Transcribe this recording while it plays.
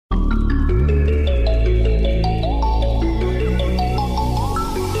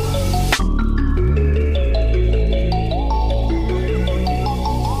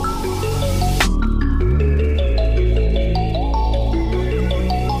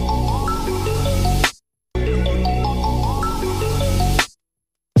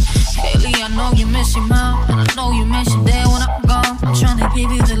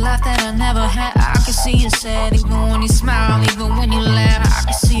laugh that I never had. I can see you sad, even when you smile, even when you laugh. I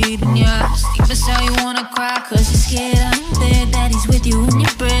can see it in your eyes. Deep inside you wanna cry, cause you're scared I'm there. Daddy's with you in your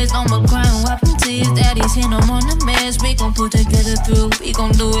prayers, no more crying, wiping tears. Daddy's here, no more the mess. We gon' put together through, we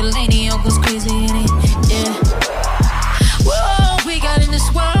gon' do it, lady. Uncle's crazy in it, yeah. Whoa, we got in this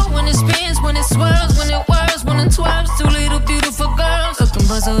world, when it spins, when it swirls, when it whirls, when it twirls. Two little beautiful girls, looking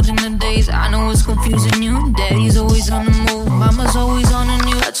puzzled in the days. I know it's confusing you. Daddy's always on the move, mama's always on the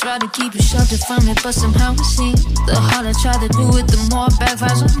news. I try to keep you sheltered from it, but somehow it seems the harder I try to do it, the more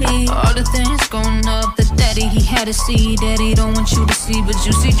backfires on me. All the things going up, the daddy he had to see. Daddy don't want you to see, but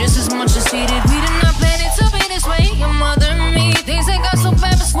you see just as much as he did. We did not plan it to be this way, your mother and me. Things that got so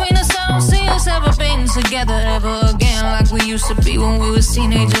bad between us, I don't see us ever being together ever again like we used to be when we was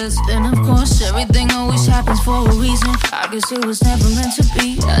teenagers. Then of course everything always happens for a reason. I guess it was never meant to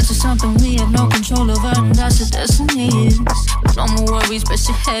be. That's just something we have no control over, and that's the destiny is. But no more worries, rest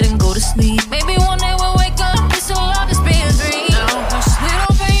your head and go to sleep. Maybe one day we'll wake up, this will all just be a dream. Now hush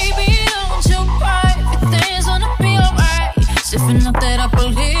little baby, don't you cry, everything's gonna be alright. Stiffen up that upper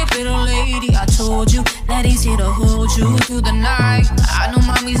lip, little lady. I told you that he's here to hold you through the night. I know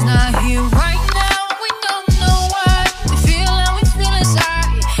mommy's not here right now, we don't know why. We feel how we feel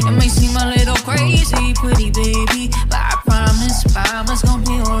inside. It may seem a little crazy, pretty baby, but I promise mama's gonna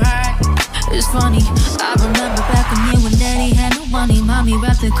be alright. It's funny, I remember back when daddy had no money. Mommy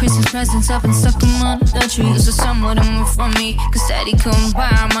wrapped the Christmas presents up and stuck them under the tree. This was somewhat of them from me, cause daddy couldn't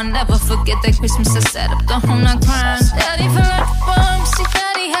buy them. I'll never forget that Christmas I sat up the whole night crying. Daddy felt like a bum, see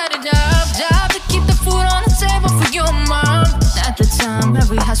daddy had a job to keep the food on the table for your mom. At the time,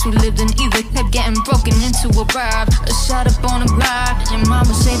 every house we lived in either kept getting broken into or robbed, or shot up on a block. Your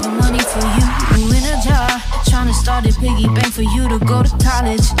mama saving money for you in a jar, trying to start a piggy bank for you to go to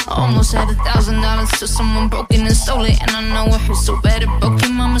college. Almost had $1,000 till someone broke in and stole it. And I know it hurt so bad it broke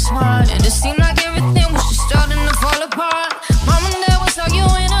your mama's heart. And it seemed like everything was just starting to fall apart. Mom and dad was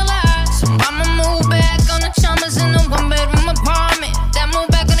arguing a lot, so mama moved back on the Chalmers in a one-bedroom apartment. Dad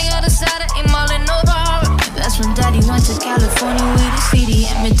moved back on the other side of Eñisà in Novara. That's when daddy went to California with his CD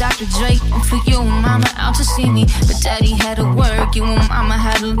and met Dr. Drake and flew you and mama out to see me. But daddy had to work, you and mama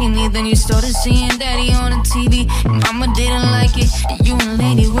had to leave me. Then you started seeing daddy on the TV, and mama didn't like it. And you and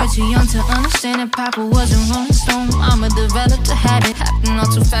lady were too young to understand that papa wasn't Rolling Stone. Mama developed a habit, happened all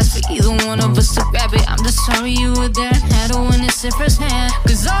too fast for either one of us to grab it. I'm just sorry you were there and had to witness it firsthand,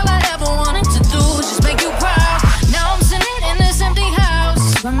 cause all I ever wanted to do was just make you proud. Now I'm sitting in this empty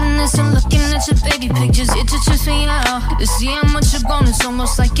house, reminiscing, looking at your baby pictures. It just me out to see how much you're grown. It's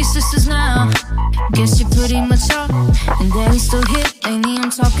almost like your sisters now. Guess you're pretty much up, and daddy's still here. Lately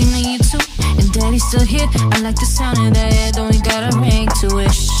I'm talking to you too, and daddy's still here. I like the sound of that, though he got a ring to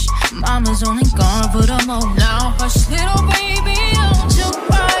it. Shh, mama's only gone for the moment. Now hush little baby, don't you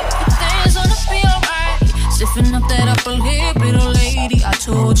cry, everything's gonna be alright. Stiffen up that upper lip, little lady. I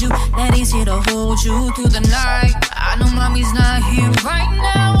told you that he's here to hold you through the night. I know mommy's not here right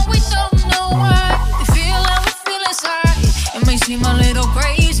now, we don't know why. We feel how we feel inside. It may seem a little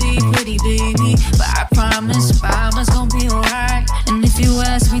crazy, pretty baby, but I promise mama's gonna be alright. And if you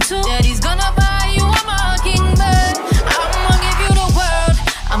ask me to, daddy's gonna buy you a mockingbird. I'ma give you the world,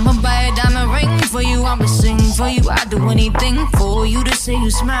 I'ma buy a diamond ring for you, I'ma sing for you. I'd do anything for you to see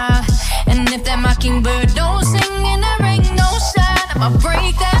you smile. And if that mockingbird don't sing and that ring don't shine, I'ma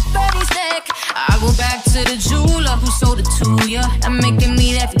break that birdie's neck. I go back to the jeweler who sold it to ya and making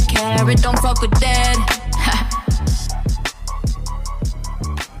me that carat. Don't fuck with that.